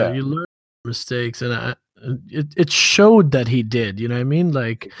event. Yeah, You learn mistakes, and it showed that he did, you know what I mean?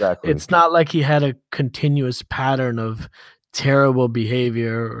 Like, exactly. it's not like he had a continuous pattern of terrible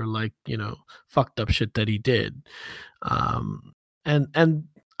behavior, or like, fucked up shit that he did. Um and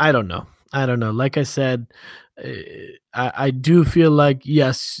I don't know. I don't know. Like I said, I do feel like,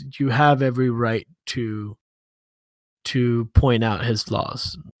 yes, you have every right to point out his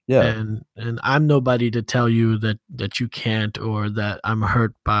flaws. Yeah, And I'm nobody to tell you that you can't, or that I'm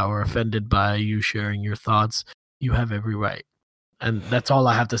hurt by or offended by you sharing your thoughts. You have every right. And that's all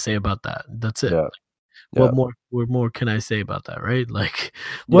I have to say about that. That's it. yeah, yeah, What more can I say about that, right? Like,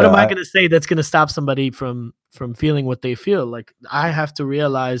 what yeah. am I going to say that's going to stop somebody from feeling what they feel? Like, I have to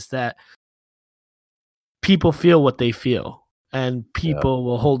realize that people feel what they feel, and Yeah, people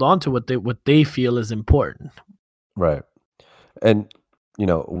will hold on to what they feel is important. right. And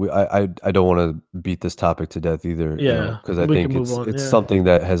I don't want to beat this topic to death either, Yeah, because I we can think move on. it's Yeah, something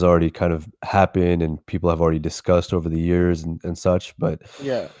that has already kind of happened and people have already discussed over the years and such. But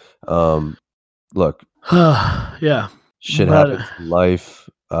yeah, um, look, yeah. shit But happens in life,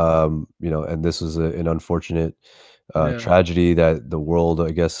 and this is an unfortunate yeah, tragedy that the world,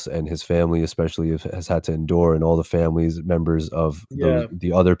 I guess, and his family especially has had to endure, and all the families members of yeah,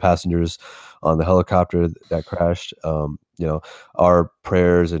 the other passengers on the helicopter that crashed. Our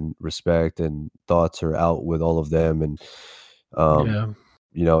prayers and respect and thoughts are out with all of them, and um,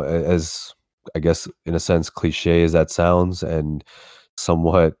 yeah. as I guess in a sense cliche as that sounds, and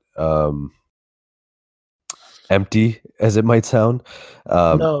somewhat empty as it might sound.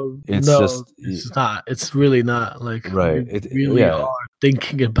 No, It's no, just it's not. It's really not. Like right. we It really yeah, are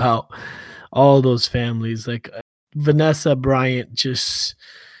thinking about all those families. Like Vanessa Bryant just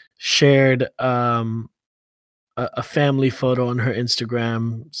shared a family photo on her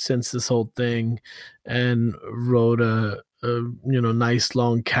Instagram since this whole thing, and wrote a nice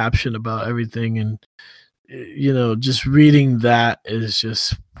long caption about everything. And just reading that is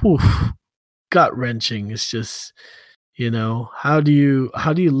just gut wrenching. It's just, how do you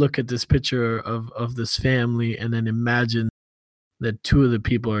look at this picture of this family and then imagine that two of the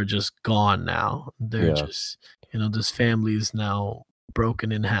people are just gone now. They're yeah, just, this family is now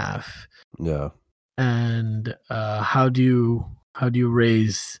broken in half. yeah, And how do you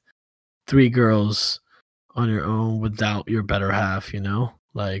raise three girls on your own without your better half,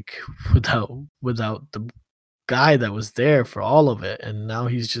 like without the guy that was there for all of it, and now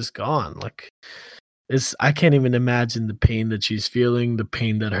he's just gone. Like, I can't even imagine the pain that she's feeling, the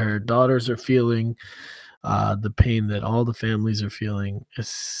pain that her daughters are feeling, the pain that all the families are feeling.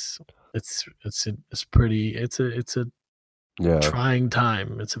 It's a yeah. trying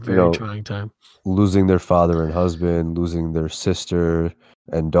time. It's a You very know, trying time. losing their father and husband, losing their sister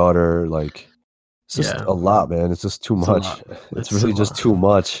and daughter, like it's just Yeah, a lot, man. It's just too it's a lot. much. It's It's a really just lot. too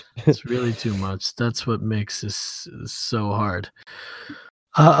much. It's really too much. That's what makes this so hard.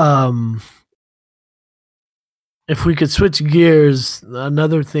 Uh, um, if we could switch gears,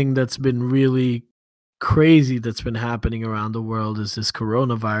 another thing that's been really crazy that's been happening around the world is this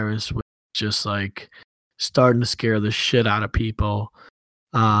coronavirus, which is just like starting to scare the shit out of people.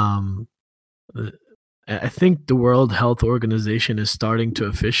 Um, uh, I think the World Health Organization is starting to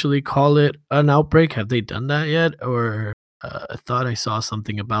officially call it an outbreak. Have they done that yet? Or I thought I saw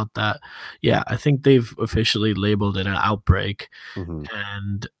something about that. Yeah, I think they've officially labeled it an outbreak. Mhm.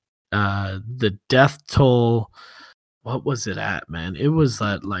 And the death toll, what was it at, man? It was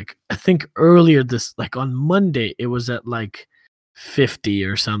at like, I think earlier this, like on Monday, it was at like 50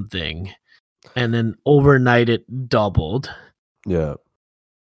 or something. And then overnight it doubled. Yeah.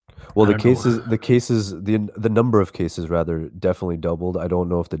 Well, I don't know. the number of cases rather definitely doubled. I don't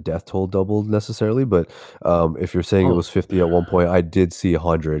know if the death toll doubled necessarily, but if you're saying it Oh, was 50 at one point, I did see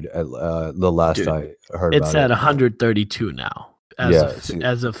 100 at the last dude, I heard it's about at it. 132 now. Yeah, see,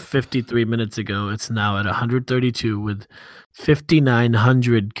 As of 53 minutes ago, it's now at 132 with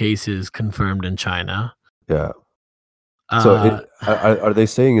 5,900 cases confirmed in China. yeah. So Uh, are they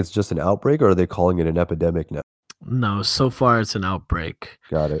saying it's just an outbreak or are they calling it an epidemic now? no, so far it's an outbreak.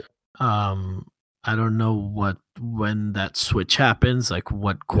 Got it. Um, I don't know when that switch happens, like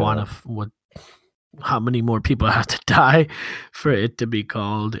Yeah. how many more people have to die for it to be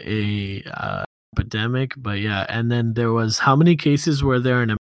called a epidemic. But yeah, and then there was, how many cases were there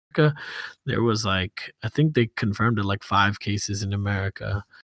in America? There was like, I think they confirmed it, like 5 cases in America.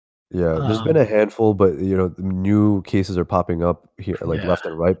 Yeah, there's been Um, a handful, but, the new cases are popping up here, like, yeah, left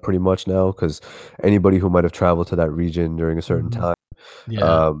and right pretty much now. Because anybody who might have traveled to that region during a certain mhm, time,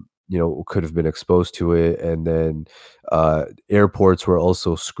 yeah, could have been exposed to it, and then, airports were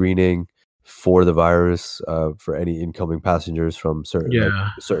also screening for the virus, for any incoming passengers from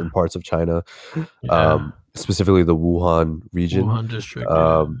yeah, certain parts of China, yeah. specifically the Wuhan region, Wuhan district,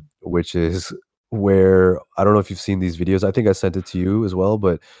 yeah. which is where I don't know if you've seen these videos. I think I sent it to you as well,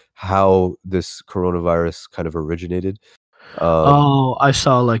 but how this coronavirus kind of originated. Um, Oh, I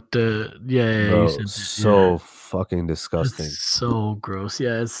saw like yeah, you bro, sent it. Yeah. so fucking disgusting. It's so gross.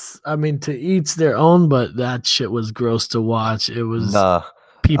 Yeah, I mean, to each their own, but that shit was gross to watch. It was Nah,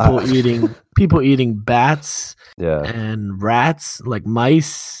 people I eating bats yeah. and rats, like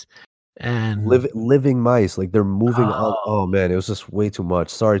mice, and Living mice, like, they're moving on. oh, Oh, man, it was just way too much.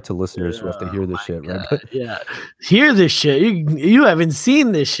 Sorry to listeners who have to oh hear this my shit, right? god, But yeah. Hear this shit. You haven't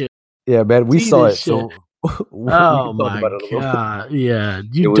seen this shit. yeah, man, we See saw this it, shit. so we Oh can talk my about it a little bit. god. Yeah,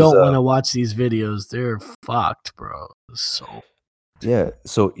 you It was, don't want to watch these videos. They're fucked, bro. So Yeah,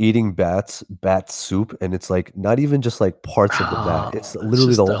 so eating bat soup, and it's, like, not even just, like, parts of the bat, it's Oh, it's literally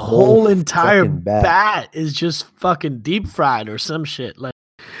just the the whole whole entire fucking bat. bat is just fucking deep fried or some shit. Like,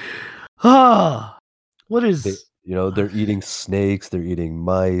 oh, what They is they're eating snakes, they're eating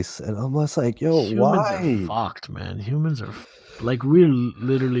mice, and I'm just like, "Yo, humans are why?" fucked, man. Humans are like we're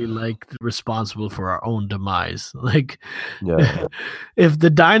literally like responsible for our own demise. Like, Yeah, if the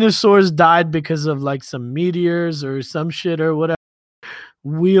dinosaurs died because of like some meteors or some shit or whatever,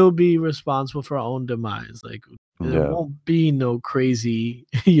 we'll be responsible for our own demise. Like, there yeah, won't be no crazy,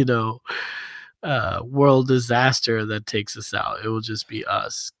 world disaster that takes us out. It will just be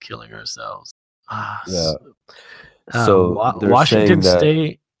us killing ourselves. Ah, yeah. So, they're Washington saying that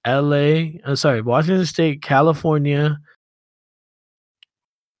State, LA, sorry, Washington State, California,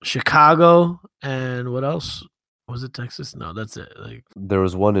 Chicago, and what else? Was it Texas? No, that's it. Like, there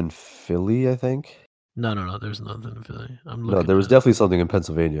was one in Philly, I think? no, no, no. There's nothing in Philly. I'm No, looking there was at it. definitely something in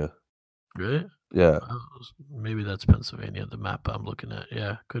Pennsylvania. Really? Yeah. Maybe that's Pennsylvania. The map I'm looking at.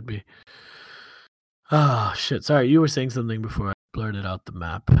 Yeah, could be. Oh shit! Sorry, you were saying something before I blurted out the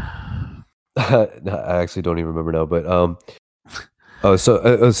map. No, I actually don't even remember now, but, well, I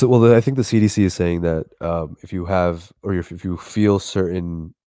think the CDC is saying that, if you have or if you feel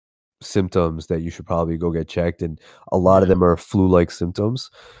certain symptoms that you should probably go get checked, and a lot of Yeah, them are flu-like symptoms,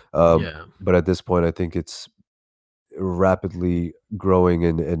 yeah, but at this point, I think it's rapidly growing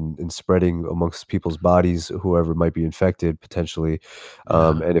and spreading amongst people's bodies, whoever might be infected potentially. yeah,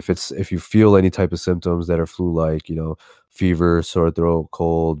 And if you feel any type of symptoms that are flu-like, fever, sore throat,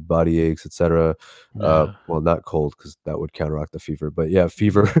 cold, body aches, etc. yeah. Well, not cold because that would counteract the fever, but yeah,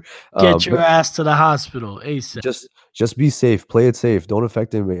 fever. Get your But ass to the hospital ASAP. just be safe, play it safe, don't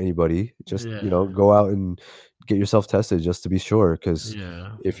affect anybody. Just Yeah, go out and get yourself tested just to be sure. Because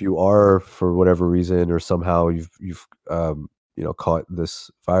yeah. if you are, for whatever reason, or somehow you've caught this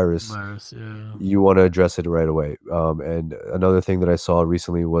virus, Virus. Yeah. you want to address it right away. And another thing that I saw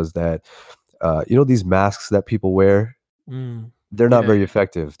recently was that these masks that people wear, Mm. they're not Yeah, very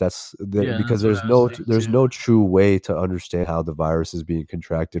effective. yeah. Because That's what I was saying there's too. no true way to understand how the virus is being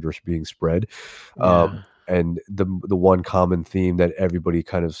contracted or being spread. Yeah. And the one common theme that everybody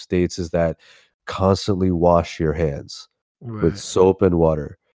kind of states is that constantly wash your hands with Right. soap and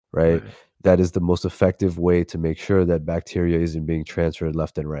water, right? Right. That is the most effective way to make sure that bacteria isn't being transferred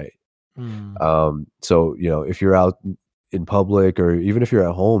left and right. Mm. So, if you're out in public, or even if you're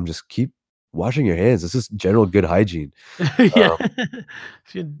at home, just keep washing your hands. This is general good hygiene. Yeah. Um,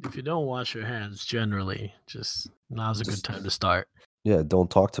 If you don't wash your hands, generally, just now's a good just time to start. Yeah,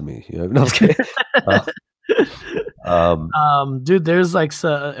 don't talk to me. No, I'm just kidding. Uh, um, Dude, there's like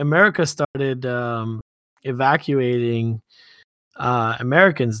America started evacuating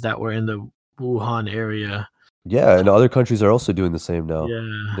Americans that were in the Wuhan area. yeah, and other countries are also doing the same now.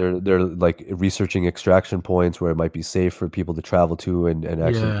 Yeah, They're like researching extraction points where it might be safe for people to travel to, and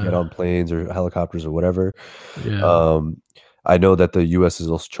actually get yeah, on planes or helicopters or whatever. yeah, Um, I know that the US is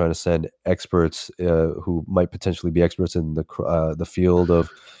also trying to send experts, who might potentially be experts in the field of,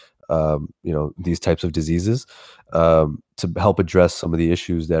 these types of diseases, to help address some of the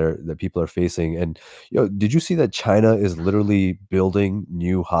issues that people are facing. And did you see that China is literally building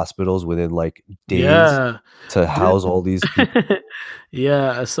new hospitals within like days yeah, to dude. house all these people?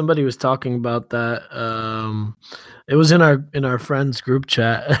 Yeah, somebody was talking about that. It was in our friends group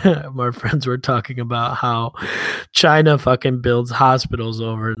chat. My friends were talking about how China fucking builds hospitals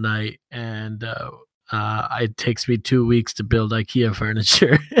overnight, and it takes me 2 weeks to build IKEA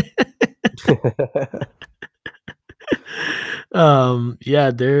furniture.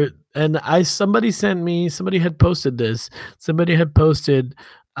 Yeah, there and I somebody had posted this. Somebody had posted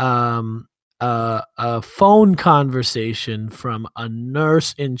a phone conversation from a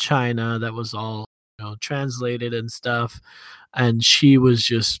nurse in China that was all, translated and stuff, and she was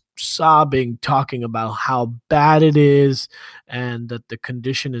just sobbing, talking about how bad it is, and that the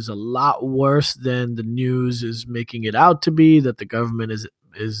condition is a lot worse than the news is making it out to be, that the government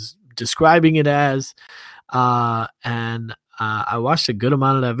is describing it as. And I watched a good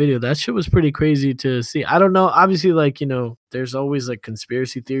amount of that video. That shit was pretty crazy to see. I don't know. Obviously, like, there's always like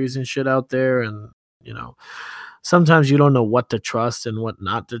conspiracy theories and shit out there, and you know, sometimes you don't know what to trust and what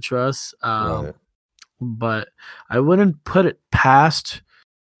not to trust. Right. But I wouldn't put it past,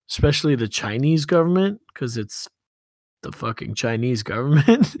 especially the Chinese government, because it's the fucking Chinese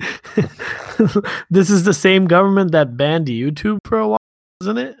government. This is the same government that banned YouTube for a while,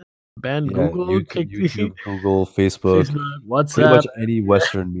 isn't it? Banned Yeah, Google, kicked YouTube, Google, Facebook, Facebook, pretty WhatsApp. much any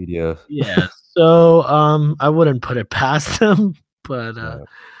Western media. Yeah. So I wouldn't put it past them, but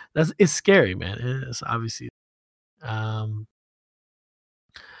Yeah. it's scary, man. It's obviously um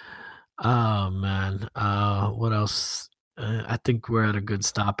Oh man. What else? I think we're at a good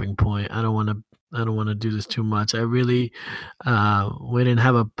stopping point. I don't want to do this too much. I really we didn't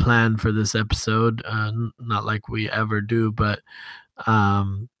have a plan for this episode. Not like we ever do, but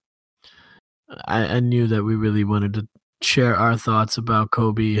um I knew that we really wanted to share our thoughts about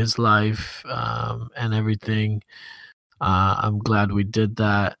Kobe, his life, and everything. I'm glad we did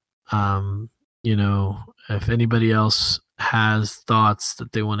that. Um, you know, if anybody else has thoughts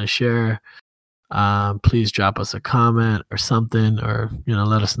that they want to share, please drop us a comment or something, or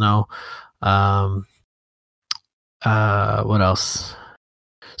let us know. Um, what else?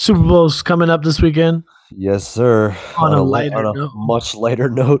 Super Bowl's coming up this weekend. Yes, sir. On On a a lighter note, much lighter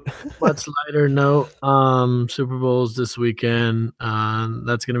note. much lighter note, Super Bowl's this weekend.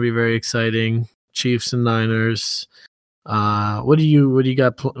 That's going to be very exciting. Chiefs and Niners. What do you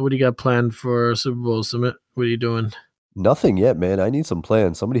got? What do you got planned for Super Bowl Summit? What are you doing? Nothing yet, man. I need some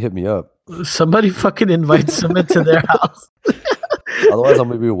plans. Somebody hit me up. Somebody fucking invite Summit to their house. Otherwise, I'm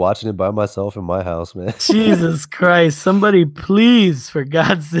gonna be watching it by myself in my house, man. Jesus Christ! Somebody, please, for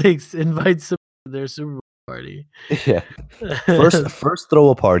God's sakes, invite Summit to their Super Bowl party. Yeah. First throw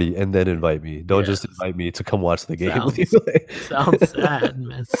a party and then invite me. Don't just Yes. invite me to come watch the game with you. Sounds sad,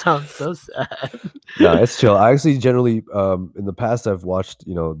 man. Sounds so sad. No, it's chill. I actually generally, in the past, I've watched,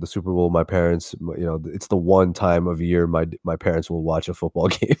 the Super Bowl. My parents, it's the one time of year my parents will watch a football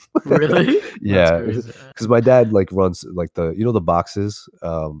game. Really? That's Yeah, crazy. because my dad like runs like the boxes,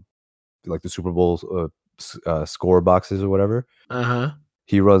 like the Super Bowl score boxes or whatever. Uh-huh.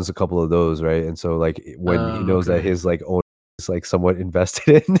 He runs a couple of those, right? And so like when he knows that Okay. his like own is like somewhat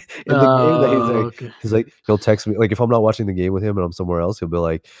invested in the game, that Okay. he's like he'll text me like if I'm not watching the game with him and I'm somewhere else, he'll be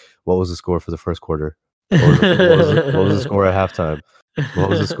like, "What was the score for the first quarter? What was the score at halftime? What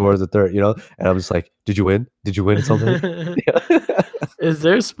was the score at the third?" And I'm just like, "Did you win? Did you win something?" Is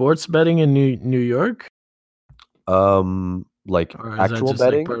there sports betting in New York? Like Or is that actual just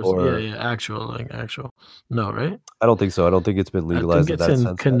like betting personal? Yeah, or yeah, actual. No, right? I don't think so. I don't think it's been I think legalized in it's that in sense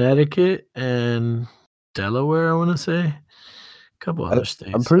yet. Connecticut and Delaware, I want to say. A couple other I'm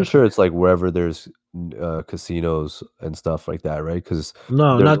states. pretty sure it's like wherever there's casinos and stuff like that, right? Because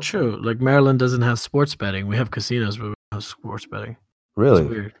No, there not true. Like Maryland doesn't have sports betting. We have casinos, but we don't have sports betting. It's really,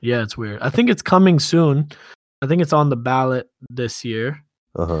 weird. Yeah, it's weird. I think it's coming soon. I think it's on the ballot this year,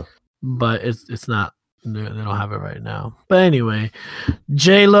 uh-huh. but it's not. They don't have it right now. But anyway,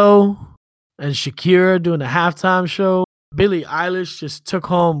 J Lo and Shakira doing a halftime show. Billie Eilish just took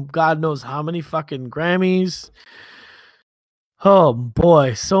home God knows how many fucking Grammys. Oh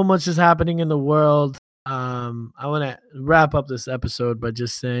boy, so much is happening in the world. I want to wrap up this episode by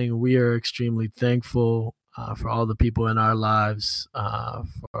just saying we are extremely thankful for all the people in our lives,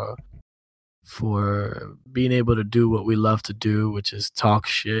 for being able to do what we love to do, which is talk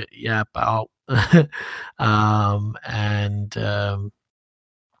shit, yap out, and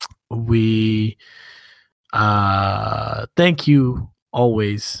we thank you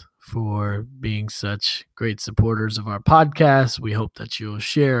always for being such great supporters of our podcast. We hope that you'll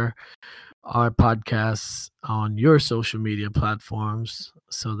share our podcasts on your social media platforms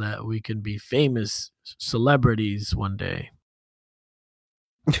so that we can be famous celebrities one day.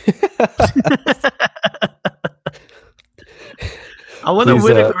 I want to Please,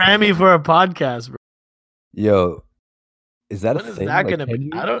 win a Grammy for a podcast, bro. yo, is that a When is thing? that Like, gonna be? can you?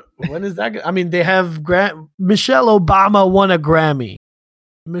 I don't. When is that? I mean, they have Michelle Obama won a Grammy.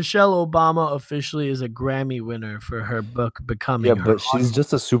 Michelle Obama officially is a Grammy winner for her book Yeah, Becoming. Her but she's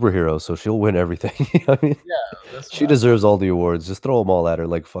just a superhero, so she'll win everything. I mean, yeah, that's she deserves all the awards. Just throw them all at her,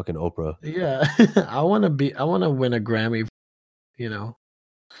 like fucking Oprah. yeah. I want to win a Grammy. You know,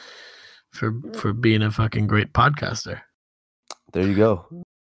 for being a fucking great podcaster. There you go.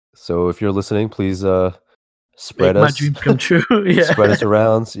 So if you're listening, please spread Make my us, dreams come true. Yeah. spread us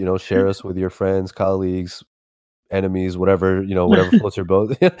around. Share us with your friends, colleagues, enemies, whatever floats your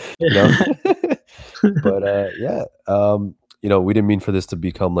boat. But yeah, we didn't mean for this to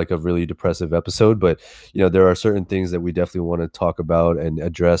become like a really depressive episode, but there are certain things that we definitely want to talk about and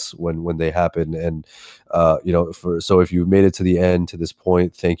address when they happen. And so if you made it to the end, to this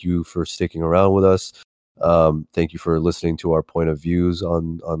point, thank you for sticking around with us. Thank you for listening to our point of views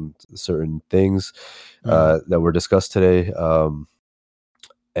on certain things that were discussed today.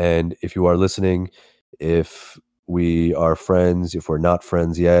 And if you are listening, if we are friends, if we're not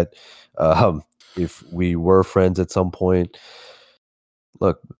friends yet, if we were friends at some point,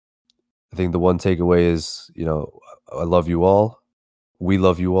 look, I think the one takeaway is, I love you all. We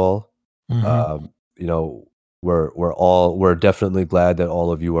love you all. Mhm. Um, we're definitely glad that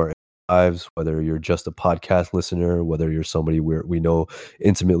all of you are lives, whether you're just a podcast listener, whether you're somebody we know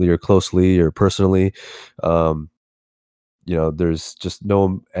intimately or closely or personally. There's just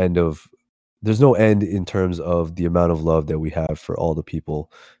there's no end in terms of the amount of love that we have for all the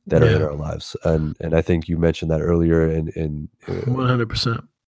people that are in Yeah, our lives. And I think you mentioned that earlier in 100%.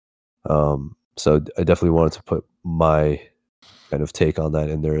 so I definitely wanted to put my kind of take on that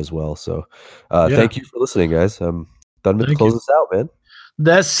in there as well. So Yeah, thank you for listening, guys. Done to thank you. close this out, man.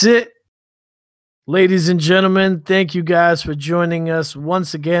 That's it. Ladies and gentlemen, thank you guys for joining us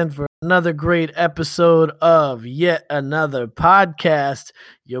once again for another great episode of Yet Another Podcast.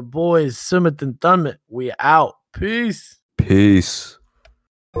 Your boys, Sumit and Thumit. We out. Peace. Peace.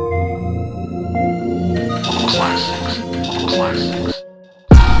 Classics.